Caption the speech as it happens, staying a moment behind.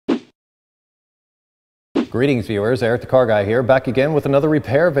Greetings viewers, Eric the Car Guy here, back again with another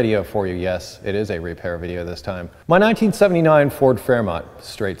repair video for you. Yes, it is a repair video this time. My 1979 Ford Fairmont,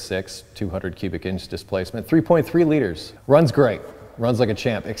 straight six, 200 cubic inch displacement, 3.3 liters. Runs great, runs like a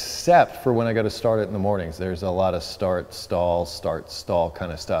champ, except for when I go to start it in the mornings. There's a lot of start, stall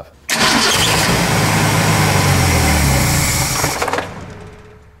kind of stuff.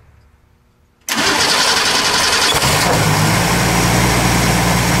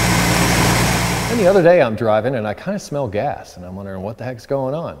 The other day I'm driving and I kind of smell gas and I'm wondering what the heck's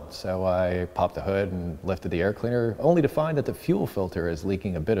going on. So I popped the hood and lifted the air cleaner, only to find that the fuel filter is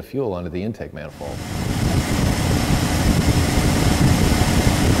leaking a bit of fuel onto the intake manifold.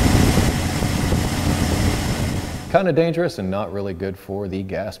 Kind of dangerous and not really good for the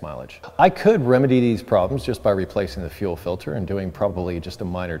gas mileage. I could remedy these problems just by replacing the fuel filter and doing probably just a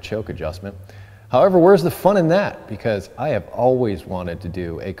minor choke adjustment. However, where's the fun in that? Because I have always wanted to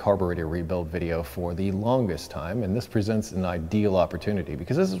do a carburetor rebuild video for the longest time, and this presents an ideal opportunity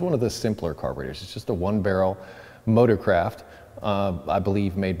because this is one of the simpler carburetors. It's just a one barrel motorcraft, I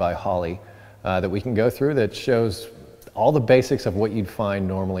believe made by Holley, that we can go through that shows all the basics of what you'd find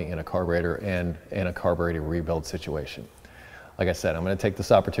normally in a carburetor and in a carburetor rebuild situation. Like I said, I'm going to take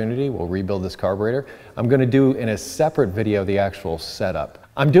this opportunity, we'll rebuild this carburetor. I'm going to do in a separate video the actual setup.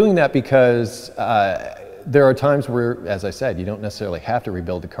 I'm doing that because there are times where, as I said, you don't necessarily have to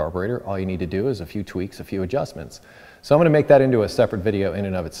rebuild the carburetor. All you need to do is a few tweaks, a few adjustments. So I'm going to make that into a separate video in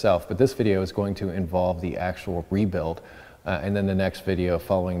and of itself, but this video is going to involve the actual rebuild. And then the next video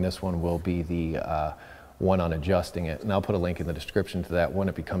following this one will be the one on adjusting it. And I'll put a link in the description to that when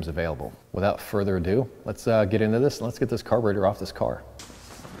it becomes available. Without further ado, let's get into this and let's get this carburetor off this car.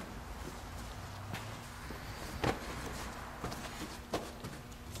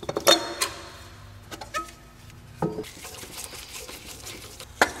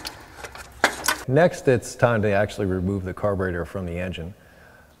 Next, it's time to actually remove the carburetor from the engine.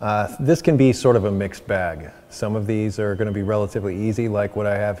 This can be sort of a mixed bag. Some of these are going to be relatively easy, like what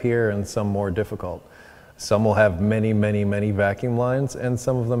I have here, and some more difficult. Some will have many vacuum lines, and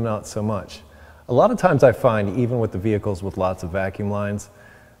some of them not so much. A lot of times I find, even with the vehicles with lots of vacuum lines,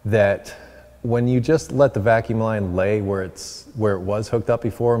 that when you just let the vacuum line lay where it was hooked up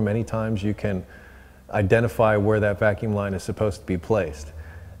before, many times you can identify where that vacuum line is supposed to be placed.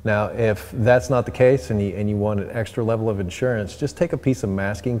 Now, if that's not the case and you want an extra level of insurance, just take a piece of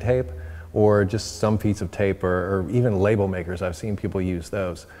masking tape or just some piece of tape or even label makers. I've seen people use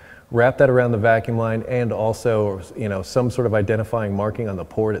those. Wrap that around the vacuum line and also, some sort of identifying marking on the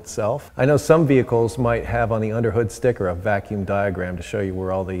port itself. I know some vehicles might have on the underhood sticker a vacuum diagram to show you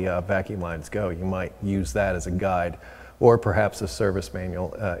where all the vacuum lines go. You might use that as a guide, or perhaps a service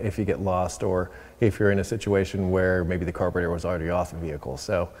manual if you get lost or if you're in a situation where maybe the carburetor was already off the vehicle.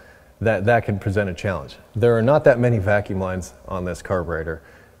 So that can present a challenge. There are not that many vacuum lines on this carburetor.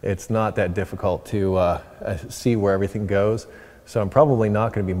 It's not that difficult to see where everything goes. So I'm probably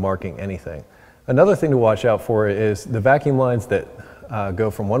not going to be marking anything. Another thing to watch out for is the vacuum lines that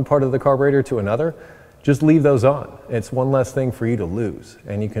go from one part of the carburetor to another. Just leave those on. It's one less thing for you to lose,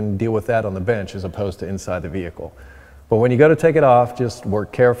 and you can deal with that on the bench as opposed to inside the vehicle. But when you go to take it off, just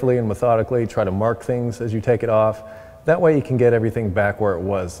work carefully and methodically, try to mark things as you take it off. That way you can get everything back where it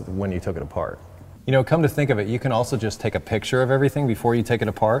was when you took it apart. Come to think of it, you can also just take a picture of everything before you take it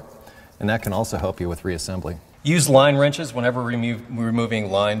apart, and that can also help you with reassembly. Use line wrenches whenever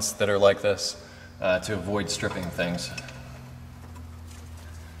removing lines that are like this to avoid stripping things.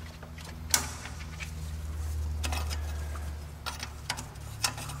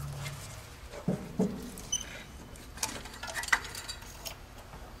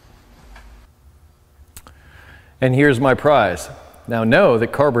 And here's my prize. Now know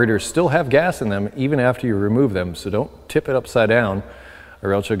that carburetors still have gas in them even after you remove them, so don't tip it upside down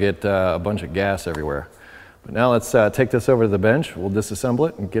or else you'll get a bunch of gas everywhere. But now let's take this over to the bench, we'll disassemble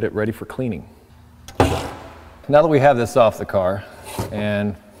it and get it ready for cleaning. Now that we have this off the car,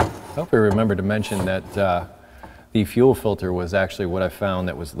 and I hope we remember to mention that the fuel filter was actually what I found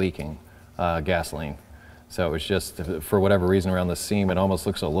that was leaking gasoline. So it was just, for whatever reason around the seam, it almost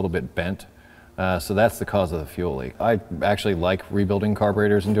looks a little bit bent. So that's the cause of the fuel leak. I actually like rebuilding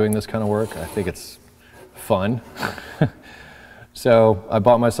carburetors and doing this kind of work. I think it's fun. So I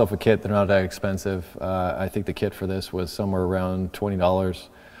bought myself a kit. They're not that expensive. I think the kit for this was somewhere around $20.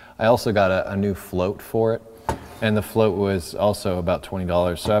 I also got a new float for it, and the float was also about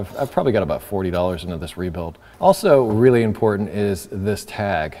 $20. So I've probably got about $40 into this rebuild. Also really important is this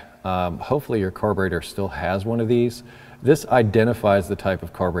tag. Hopefully your carburetor still has one of these. This identifies the type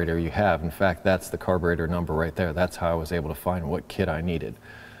of carburetor you have. In fact, that's the carburetor number right there. That's how I was able to find what kit I needed.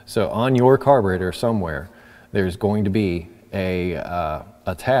 So on your carburetor somewhere, there's going to be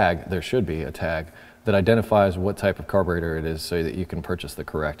a tag, there should be a tag, that identifies what type of carburetor it is so that you can purchase the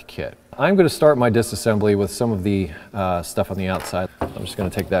correct kit. I'm going to start my disassembly with some of the stuff on the outside. I'm just going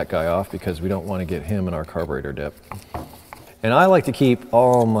to take that guy off because we don't want to get him in our carburetor dip. And I like to keep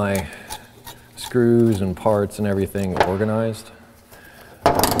all my screws and parts and everything organized.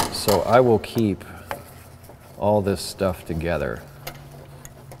 So I will keep all this stuff together.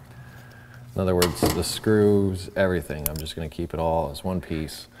 In other words, the screws, everything. I'm just going to keep it all as one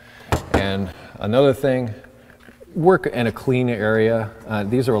piece. And another thing, work in a clean area.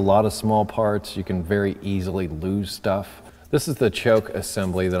 These are a lot of small parts. You can very easily lose stuff. This is the choke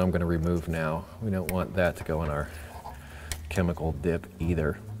assembly that I'm going to remove now. We don't want that to go in our chemical dip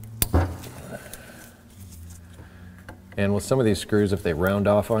either. And with some of these screws, if they round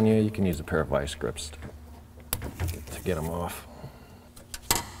off on you, you can use a pair of vice grips to get them off.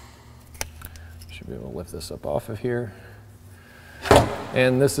 Should be able to lift this up off of here.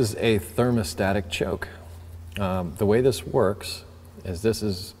 And this is a thermostatic choke. The way this works is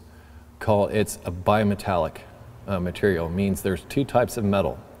it's a bimetallic material. It means there's two types of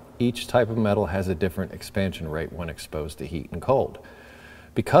metal. Each type of metal has a different expansion rate when exposed to heat and cold.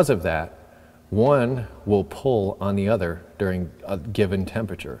 Because of that, one will pull on the other during a given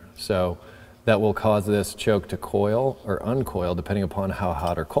temperature. So that will cause this choke to coil or uncoil depending upon how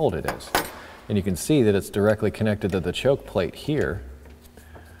hot or cold it is. And you can see that it's directly connected to the choke plate here.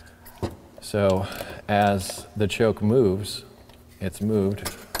 So as the choke moves, it's moved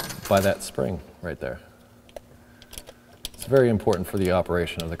by that spring right there. It's very important for the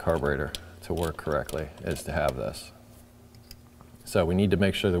operation of the carburetor to work correctly, is to have this. So we need to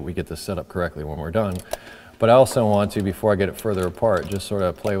make sure that we get this set up correctly when we're done. But I also want to, before I get it further apart, just sort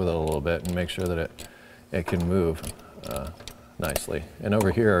of play with it a little bit and make sure that it can move nicely. And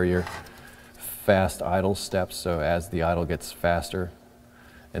over here are your fast idle steps. So as the idle gets faster,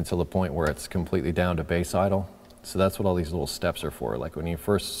 until the point where it's completely down to base idle. So that's what all these little steps are for. Like when you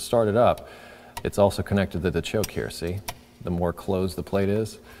first start it up, it's also connected to the choke here, see? The more closed the plate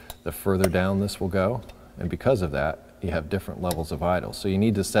is, the further down this will go. And because of that, you have different levels of idle. So you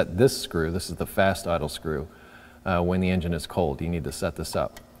need to set this screw, this is the fast idle screw, when the engine is cold. You need to set this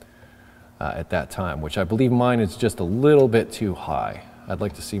up at that time, which I believe mine is just a little bit too high. I'd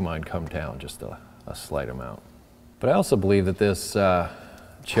like to see mine come down just a slight amount. But I also believe that this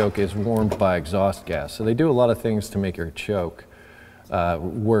choke is warmed by exhaust gas. So they do a lot of things to make your choke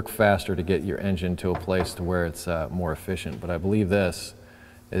work faster to get your engine to a place to where it's more efficient. But I believe this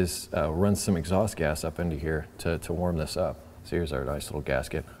is runs some exhaust gas up into here to warm this up. So here's our nice little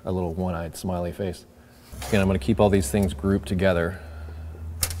gasket, our little one-eyed smiley face. Again, I'm going to keep all these things grouped together.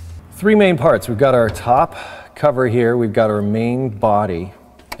 Three main parts. We've got our top cover here, we've got our main body,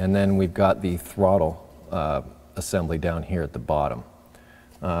 and then we've got the throttle assembly down here at the bottom.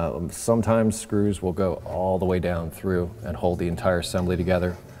 Sometimes screws will go all the way down through and hold the entire assembly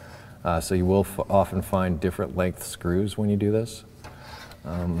together. So you will often find different length screws when you do this.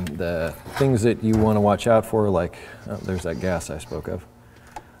 The things that you want to watch out for, like, there's that gas I spoke of.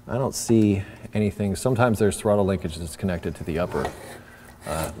 I don't see anything. Sometimes there's throttle linkage that's connected to the upper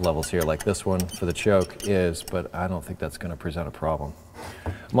levels here, like this one for the choke is, but I don't think that's going to present a problem.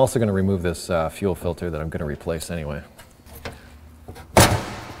 I'm also going to remove this fuel filter that I'm going to replace anyway.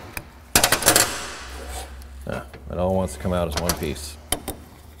 It all wants to come out as one piece.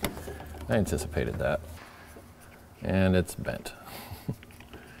 I anticipated that. And it's bent.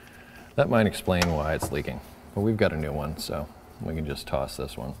 That might explain why it's leaking. But we've got a new one, so we can just toss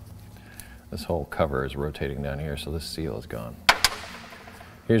this one. This whole cover is rotating down here, so this seal is gone.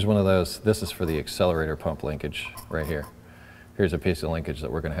 Here's one of those. This is for the accelerator pump linkage right here. Here's a piece of linkage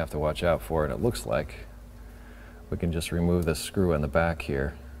that we're going to have to watch out for, and it looks like we can just remove this screw in the back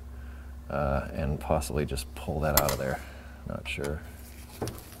here and possibly just pull that out of there. Not sure.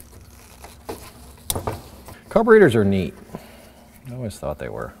 Carburetors are neat. I always thought they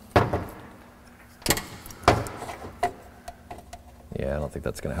were. Yeah, I don't think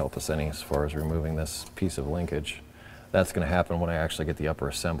that's going to help us any as far as removing this piece of linkage. That's going to happen when I actually get the upper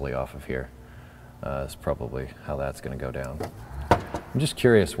assembly off of here. That's probably how that's going to go down. I'm just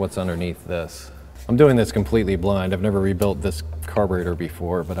curious what's underneath this. I'm doing this completely blind. I've never rebuilt this carburetor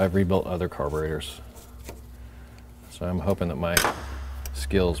before, but I've rebuilt other carburetors. So I'm hoping that my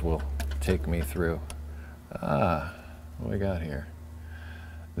skills will take me through. What do we got here?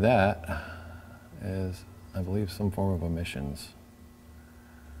 That is, I believe, some form of emissions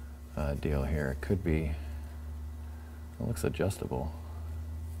deal here. It could be, it looks adjustable.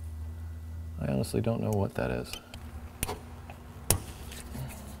 I honestly don't know what that is.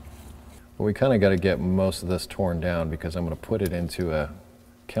 But we kind of got to get most of this torn down because I'm going to put it into a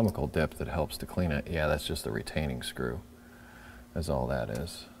chemical dip that helps to clean it. Yeah, that's just the retaining screw. That's all that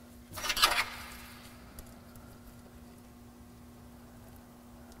is.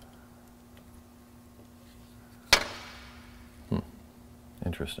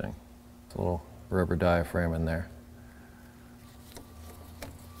 Interesting. It's a little rubber diaphragm in there.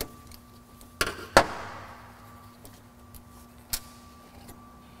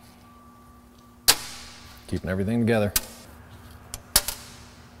 Keeping everything together.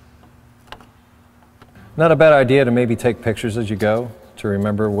 Not a bad idea to maybe take pictures as you go to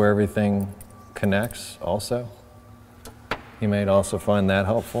remember where everything connects also. You may also find that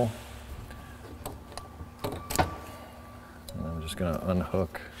helpful. And I'm just going to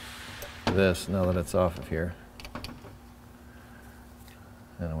unhook this now that it's off of here.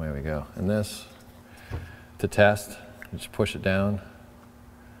 And away we go. And this, to test, just push it down.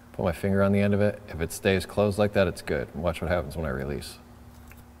 Put my finger on the end of it. If it stays closed like that, it's good. Watch what happens when I release.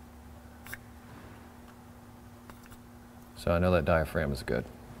 So I know that diaphragm is good.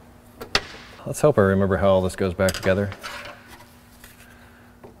 Let's hope I remember how all this goes back together.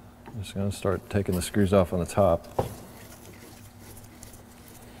 I'm just going to start taking the screws off on the top.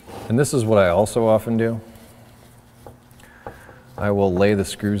 And this is what I also often do. I will lay the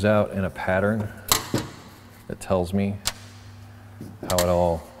screws out in a pattern that tells me how it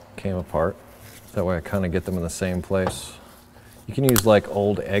all came apart. That way I kind of get them in the same place. You can use like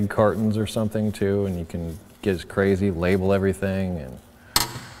old egg cartons or something too, and you can get as crazy, label everything and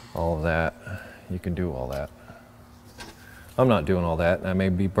all of that. You can do all that. I'm not doing all that, and I may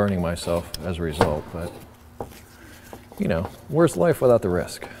be burning myself as a result, but you know, where's life without the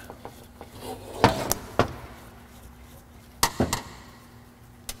risk?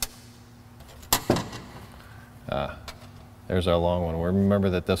 There's our long one. Remember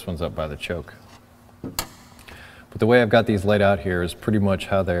that this one's up by the choke. But the way I've got these laid out here is pretty much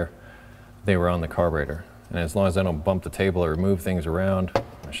how they were on the carburetor. And as long as I don't bump the table or move things around,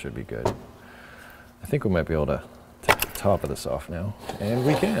 I should be good. I think we might be able to take the top of this off now. And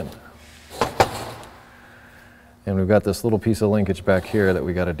we can. And we've got this little piece of linkage back here that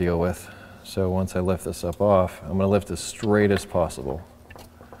we got to deal with. So once I lift this up off, I'm going to lift as straight as possible.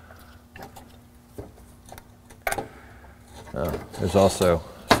 There's also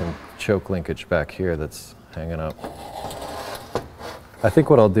some choke linkage back here that's hanging up. I think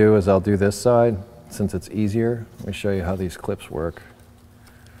what I'll do is I'll do this side since it's easier. Let me show you how these clips work.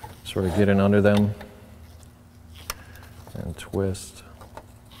 Sort of get in under them and twist.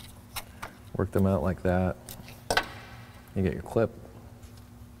 Work them out like that. You get your clip,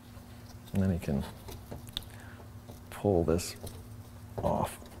 and then you can pull this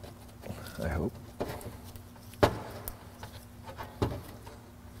off, I hope.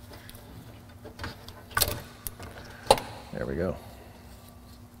 There we go.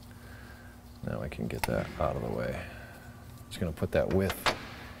 Now I can get that out of the way. Just going to put that with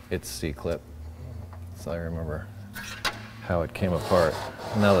its C-clip so I remember how it came apart.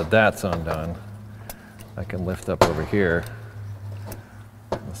 Now that that's undone, I can lift up over here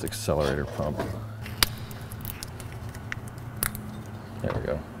this accelerator pump. There we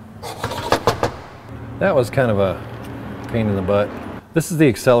go. That was kind of a pain in the butt. This is the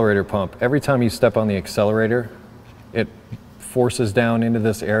accelerator pump. Every time you step on the accelerator, it forces down into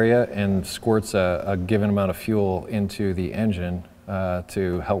this area and squirts a given amount of fuel into the engine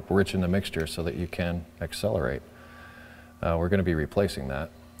to help richen the mixture so that you can accelerate. We're going to be replacing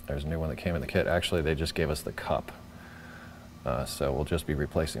that. There's a new one that came in the kit. Actually, they just gave us the cup. So we'll just be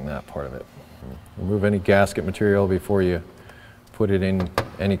replacing that part of it. Remove any gasket material before you put it in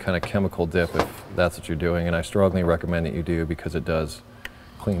any kind of chemical dip if that's what you're doing. And I strongly recommend that you do because it does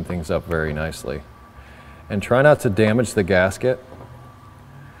clean things up very nicely. And try not to damage the gasket.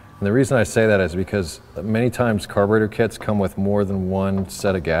 And the reason I say that is because many times carburetor kits come with more than one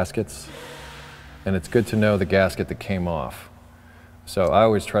set of gaskets. And it's good to know the gasket that came off. So I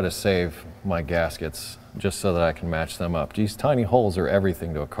always try to save my gaskets just so that I can match them up. These tiny holes are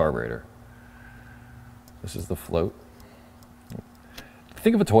everything to a carburetor. This is the float.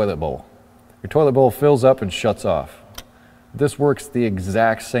 Think of a toilet bowl. Your toilet bowl fills up and shuts off. This works the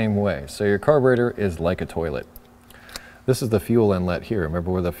exact same way. So your carburetor is like a toilet. This is the fuel inlet here.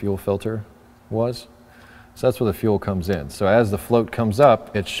 Remember where the fuel filter was? So that's where the fuel comes in. So as the float comes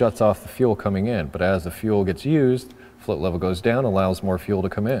up, it shuts off the fuel coming in. But as the fuel gets used, float level goes down, allows more fuel to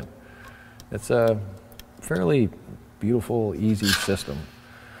come in. It's a fairly beautiful, easy system.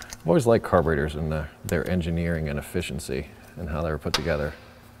 I've always liked carburetors and their engineering and efficiency and how they were put together.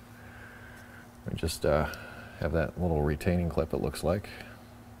 We just have that little retaining clip, it looks like.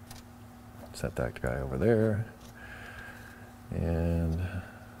 set that guy over there. And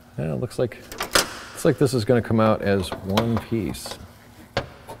yeah, it looks like this is going to come out as one piece.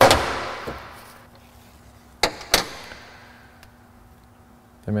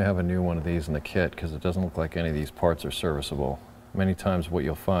 They may have a new one of these in the kit because it doesn't look like any of these parts are serviceable. Many times what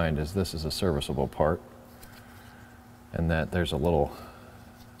you'll find is this is a serviceable part, and that there's a little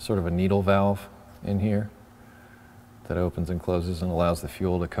sort of a needle valve in here that opens and closes and allows the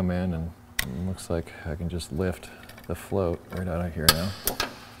fuel to come in, and it looks like I can just lift the float right out of here now.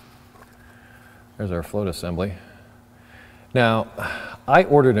 There's our float assembly. Now, I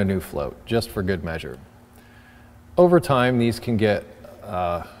ordered a new float just for good measure. Over time, these can get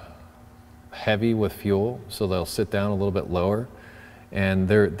heavy with fuel, so they'll sit down a little bit lower. And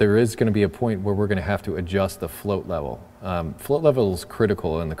there is going to be a point where we're going to have to adjust the float level. Float level is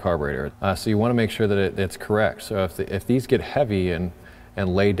critical in the carburetor, so you want to make sure that it's correct. So if these get heavy and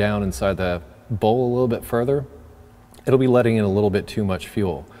lay down inside the bowl a little bit further, it'll be letting in a little bit too much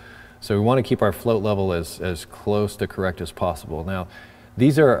fuel. So we want to keep our float level as close to correct as possible. Now,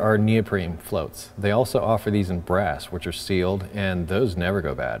 these are our neoprene floats. They also offer these in brass, which are sealed, and those never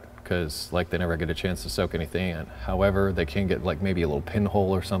go bad because they never get a chance to soak anything in. However, they can get like maybe a little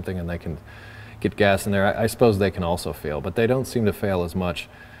pinhole or something, and they can get gas in there. I suppose they can also fail, but they don't seem to fail as much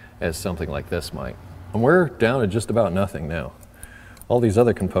as something like this might. And we're down to just about nothing now. All these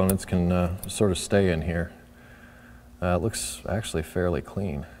other components can sort of stay in here. It looks actually fairly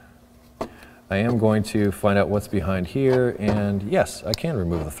clean. I am going to find out what's behind here, and yes, I can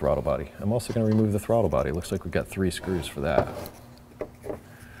remove the throttle body. I'm also going to remove the throttle body. Looks like we've got 3 screws for that.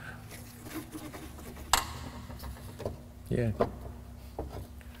 Yeah,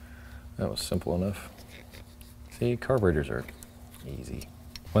 that was simple enough. See, carburetors are easy.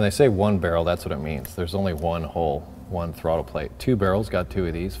 When they say 1 barrel, that's what it means. There's only 1 hole, 1 throttle plate. 2 barrels got 2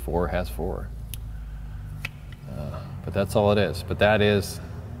 of these, 4 has 4. But that's all it is. But that is,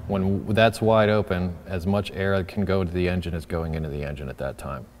 when that's wide open, as much air can go to the engine is going into the engine at that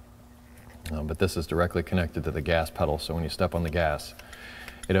time. But this is directly connected to the gas pedal, so when you step on the gas,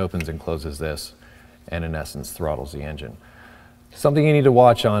 it opens and closes this, and in essence throttles the engine. Something you need to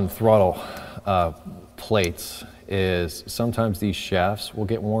watch on throttle plates is sometimes these shafts will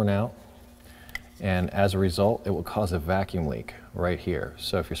get worn out, and as a result it will cause a vacuum leak right here.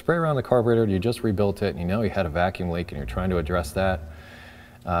 So if you spray around the carburetor, you just rebuilt it and you know you had a vacuum leak and you're trying to address that,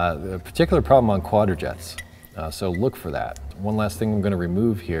 the particular problem on quadrajets, so look for that. One last thing I'm going to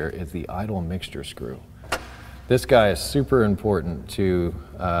remove here is the idle mixture screw. This guy is super important to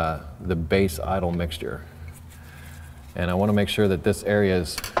the base idle mixture, and I want to make sure that this area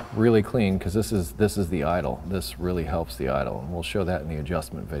is really clean because this is the idle. This really helps the idle, and we'll show that in the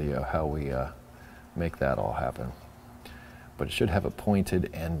adjustment video how we make that all happen. But it should have a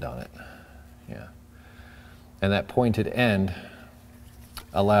pointed end on it, yeah. And that pointed end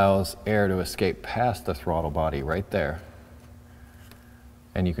allows air to escape past the throttle body right there,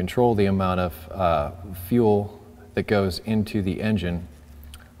 and you control the amount of fuel that goes into the engine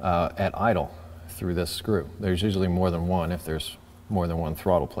at idle through this screw. There's usually more than one if there's more than 1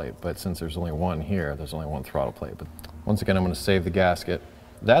 throttle plate, but since there's only 1 here, there's only 1 throttle plate. But once again, I'm going to save the gasket.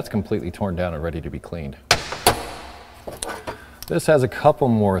 That's completely torn down and ready to be cleaned. This has a couple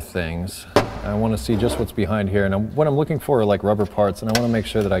more things. I want to see just what's behind here, and what I'm looking for are like rubber parts, and I want to make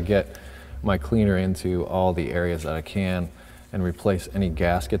sure that I get my cleaner into all the areas that I can and replace any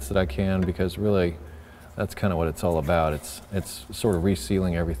gaskets that I can, because really that's kind of what it's all about. It's sort of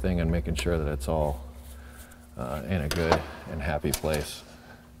resealing everything and making sure that it's all in a good and happy place.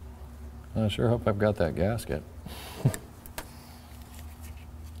 I sure hope I've got that gasket.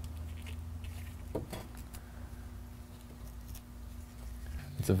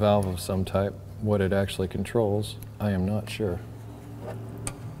 It's a valve of some type. What it actually controls, I am not sure.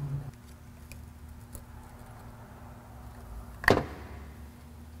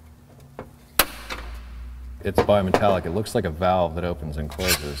 It's bimetallic. It looks like a valve that opens and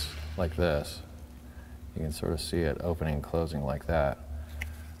closes like this. You can sort of see it opening and closing like that.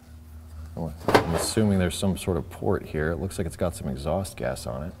 I'm assuming there's some sort of port here. It looks like it's got some exhaust gas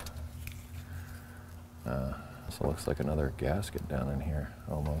on it. So it looks like another gasket down in here,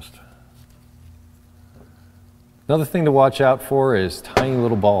 almost. Another thing to watch out for is tiny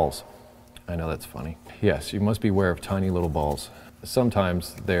little balls. I know that's funny. Yes, you must be aware of tiny little balls.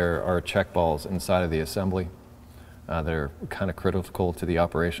 Sometimes there are check balls inside of the assembly that are kind of critical to the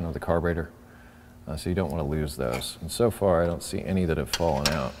operation of the carburetor, so you don't want to lose those. And so far I don't see any that have fallen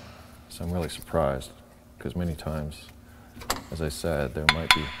out, so I'm really surprised, because many times, as I said, there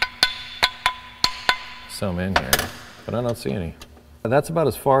might be some in here, but I don't see any. That's about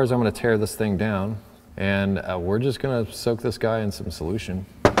as far as I'm going to tear this thing down, and we're just going to soak this guy in some solution.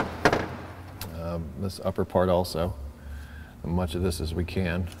 This upper part also, much of this as we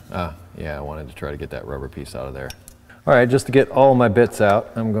can. Yeah, I wanted to try to get that rubber piece out of there. All right, just to get all my bits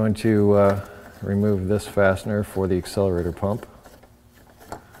out, I'm going to remove this fastener for the accelerator pump.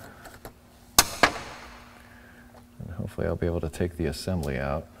 And hopefully I'll be able to take the assembly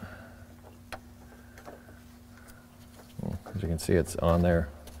out. As you can see, it's on there,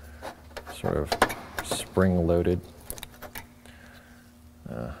 sort of spring-loaded.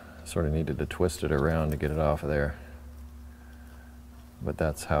 Sort of needed to twist it around to get it off of there, but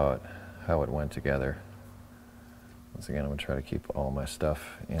that's how it went together. Once again, I'm going to try to keep all my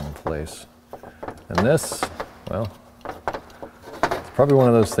stuff in place. And this, well, it's probably one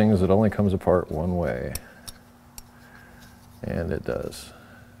of those things that only comes apart one way, and it does.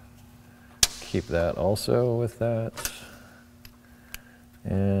 Keep that also with that.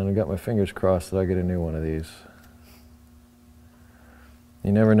 And I got my fingers crossed that I get a new one of these.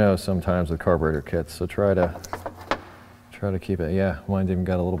 You never know sometimes with carburetor kits, so try to keep it. Yeah, mine's even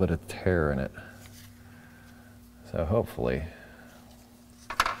got a little bit of tear in it. So hopefully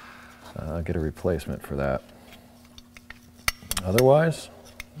I'll get a replacement for that. Otherwise,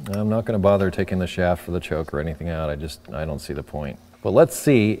 I'm not going to bother taking the shaft for the choke or anything out. I don't see the point. But let's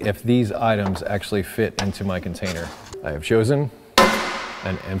see if these items actually fit into my container. I have chosen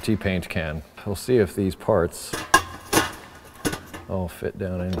an empty paint can. We'll see if these parts all fit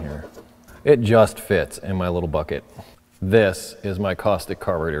down in here. It just fits in my little bucket. This is my caustic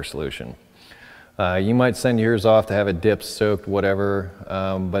carburetor solution. You might send yours off to have it dipped, soaked, whatever,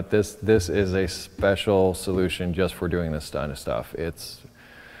 but this is a special solution just for doing this kind of stuff.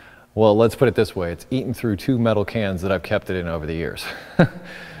 Well, let's put it this way, it's eaten through 2 metal cans that I've kept it in over the years.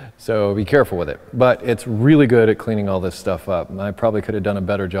 So be careful with it, but it's really good at cleaning all this stuff up. I probably could have done a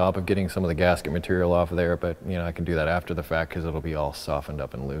better job of getting some of the gasket material off of there, but you know, I can do that after the fact because it'll be all softened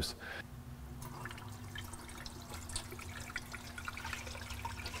up and loose.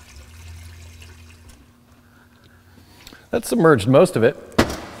 That submerged most of it,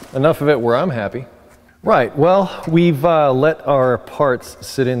 enough of it where I'm happy. Right, well, we've let our parts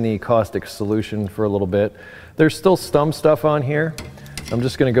sit in the caustic solution for a little bit. There's still some stuff on here. I'm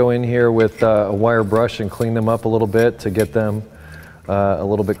just going to go in here with a wire brush and clean them up a little bit to get them a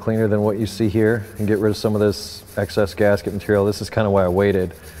little bit cleaner than what you see here and get rid of some of this excess gasket material. This is kind of why I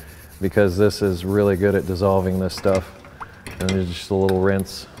waited, because this is really good at dissolving this stuff. And there's just a little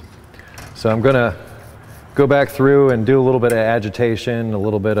rinse. So I'm going to go back through and do a little bit of agitation, a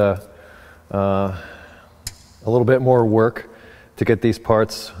little bit more work to get these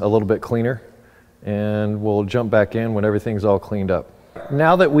parts a little bit cleaner, and we'll jump back in when everything's all cleaned up.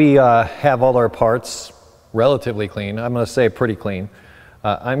 Now that we have all our parts relatively clean, I'm going to say pretty clean,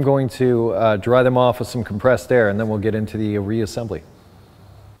 I'm going to dry them off with some compressed air, and then we'll get into the reassembly.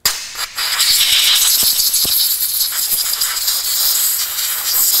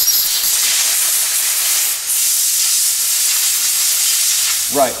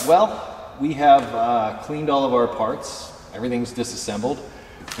 Right, well, we have cleaned all of our parts. Everything's disassembled.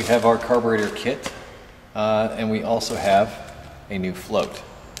 We have our carburetor kit, and we also have a new float.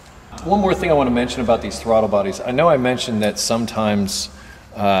 One more thing I want to mention about these throttle bodies. I know I mentioned that sometimes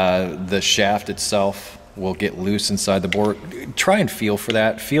the shaft itself will get loose inside the bore. Try and feel for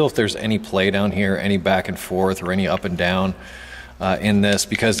that. Feel if there's any play down here, any back and forth, or any up and down in this,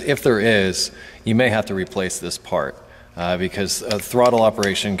 because if there is, you may have to replace this part. Because a throttle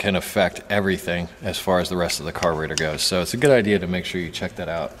operation can affect everything as far as the rest of the carburetor goes. So it's a good idea to make sure you check that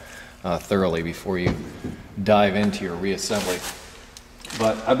out thoroughly before you dive into your reassembly.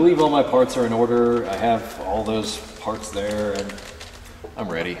 But I believe all my parts are in order. I have all those parts there, and I'm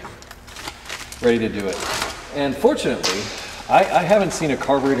ready to do it. And fortunately, I haven't seen a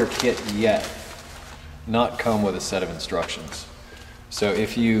carburetor kit yet not come with a set of instructions. So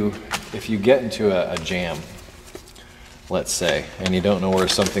if you get into a jam, let's say, and you don't know where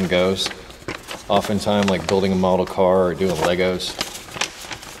something goes, oftentimes like building a model car or doing Legos,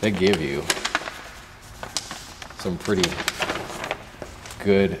 they give you some pretty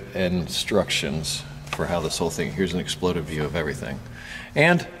good instructions for how this whole thing, here's an exploded view of everything.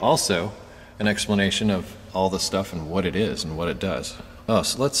 And also an explanation of all the stuff and what it is and what it does. Oh,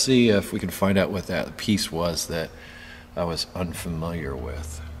 so let's see if we can find out what that piece was that I was unfamiliar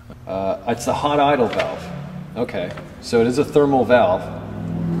with. It's a hot idle valve. Okay, so it is a thermal valve,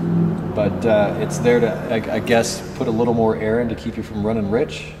 but it's there to, I guess, put a little more air in to keep you from running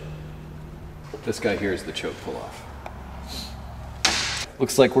rich. This guy here is the choke pull-off.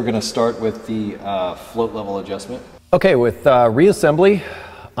 Looks like we're going to start with the float level adjustment. Okay, with reassembly,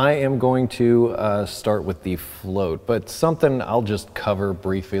 I am going to start with the float, but something I'll just cover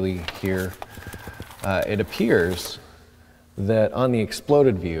briefly here. It appears that on the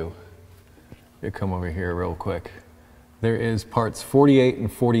exploded view, you come over here real quick, there is parts 48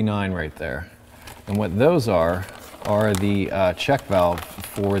 and 49 right there. And what those are the check valve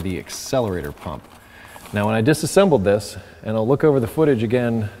for the accelerator pump. Now when I disassembled this, and I'll look over the footage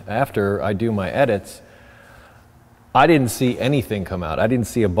again after I do my edits, I didn't see anything come out. I didn't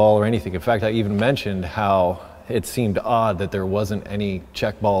see a ball or anything. In fact, I even mentioned how it seemed odd that there wasn't any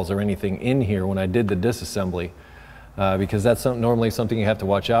check balls or anything in here when I did the disassembly, because that's normally something you have to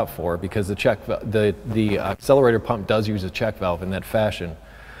watch out for, because the accelerator pump does use a check valve in that fashion.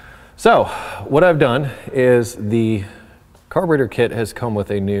 So what I've done is the carburetor kit has come with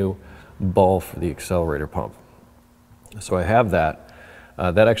a new ball for the accelerator pump. So I have that.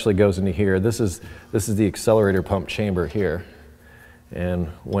 That actually goes into here. This is the accelerator pump chamber here. And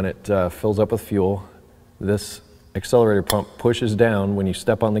when it fills up with fuel, this accelerator pump pushes down when you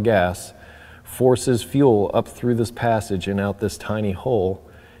step on the gas, forces fuel up through this passage and out this tiny hole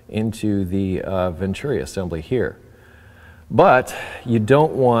into the venturi assembly here. But you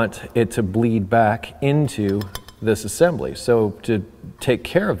don't want it to bleed back into this assembly. So to take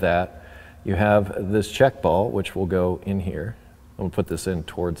care of that, you have this check ball, which will go in here. I'm gonna put this in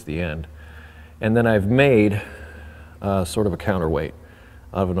towards the end. And then I've made sort of a counterweight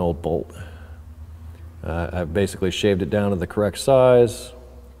out of an old bolt. I've basically shaved it down to the correct size,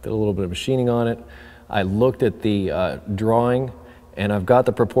 did a little bit of machining on it. I looked at the drawing, and I've got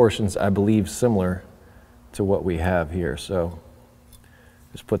the proportions, I believe, similar to what we have here. So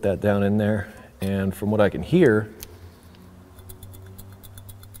just put that down in there, and from what I can hear,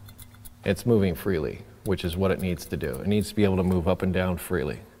 it's moving freely, which is what it needs to do. It needs to be able to move up and down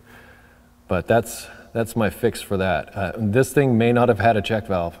freely. But that's my fix for that. This thing may not have had a check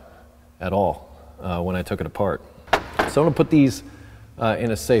valve at all when I took it apart. So I'm gonna put these in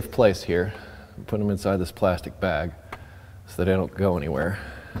a safe place here, put them inside this plastic bag so that they don't go anywhere.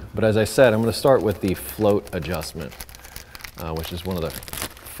 But as I said, I'm gonna start with the float adjustment, which is one of the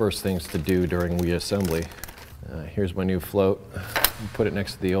first things to do during reassembly. Here's my new float. Put it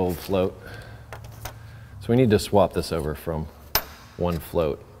next to the old float. So we need to swap this over from one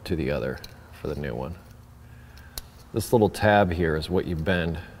float to the other for the new one. This little tab here is what you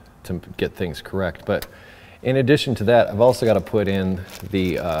bend to get things correct. But in addition to that, I've also got to put in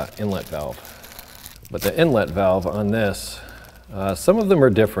the inlet valve. But the inlet valve on this, some of them are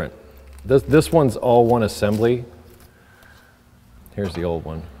different. This one's all one assembly. Here's the old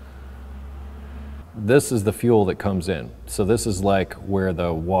one. This is the fuel that comes in. So this is like where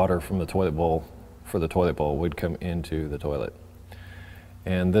the water from the toilet bowl for the toilet bowl would come into the toilet.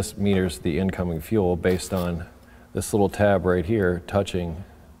 And this meters the incoming fuel based on this little tab right here touching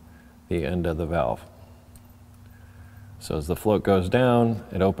the end of the valve. So as the float goes down,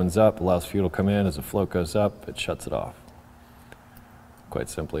 it opens up, allows fuel to come in. As the float goes up, it shuts it off. Quite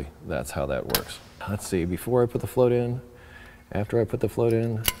simply, that's how that works. Let's see, before I put the float in, after I put the float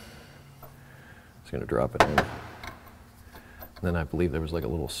in, I'm just gonna drop it in. And then I believe there was like a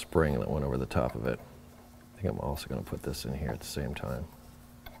little spring that went over the top of it. I think I'm also gonna put this in here at the same time.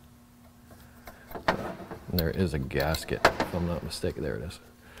 And there is a gasket, if I'm not mistaken. There it is.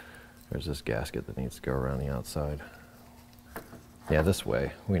 There's this gasket that needs to go around the outside. Yeah, this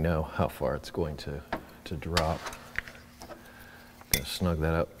way we know how far it's going to drop. Gonna snug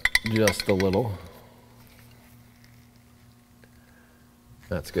that up just a little.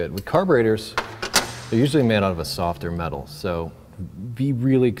 That's good. With carburetors, they're usually made out of a softer metal, so be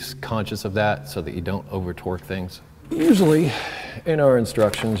really conscious of that so that you don't over torque things. Usually in our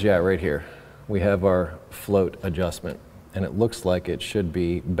instructions, yeah, right here, we have our float adjustment, and it looks like it should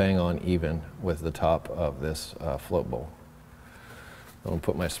be bang on even with the top of this float bowl. I'm gonna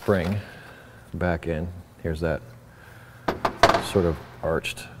put my spring back in. Here's that sort of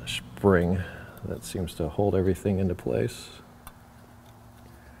arched spring that seems to hold everything into place.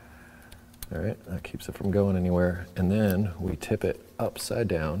 All right, that keeps it from going anywhere. And then we tip it upside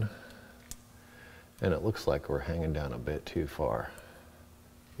down, and it looks like we're hanging down a bit too far.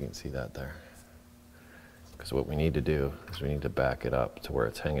 You can see that there. Because what we need to do is we need to back it up to where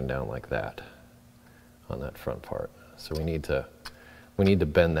it's hanging down like that on that front part. So we need to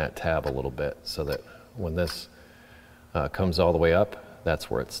bend that tab a little bit so that when this comes all the way up, that's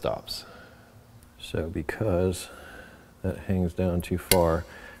where it stops. So because that hangs down too far,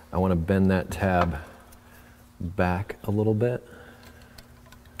 I want to bend that tab back a little bit,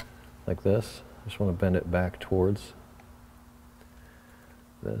 like this. I just want to bend it back towards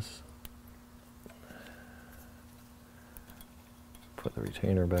this. Put the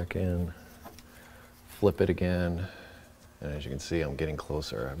retainer back in, flip it again, and as you can see, I'm getting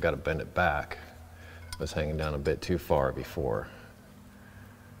closer. I've got to bend it back. It was hanging down a bit too far before,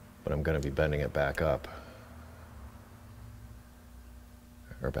 but I'm going to be bending it back up,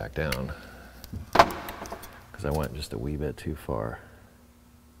 or back down, because I went just a wee bit too far.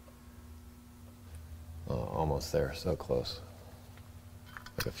 Oh, almost there, so close.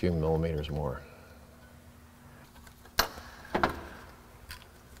 Like a few millimeters more.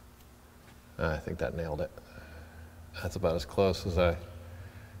 I think that nailed it. That's about as close as I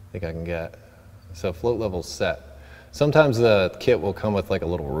think I can get. So float level's set. Sometimes the kit will come with like a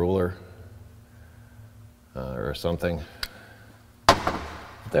little ruler or something.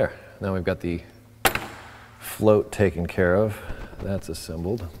 There, now we've got the float taken care of. That's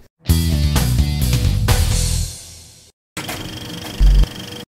assembled.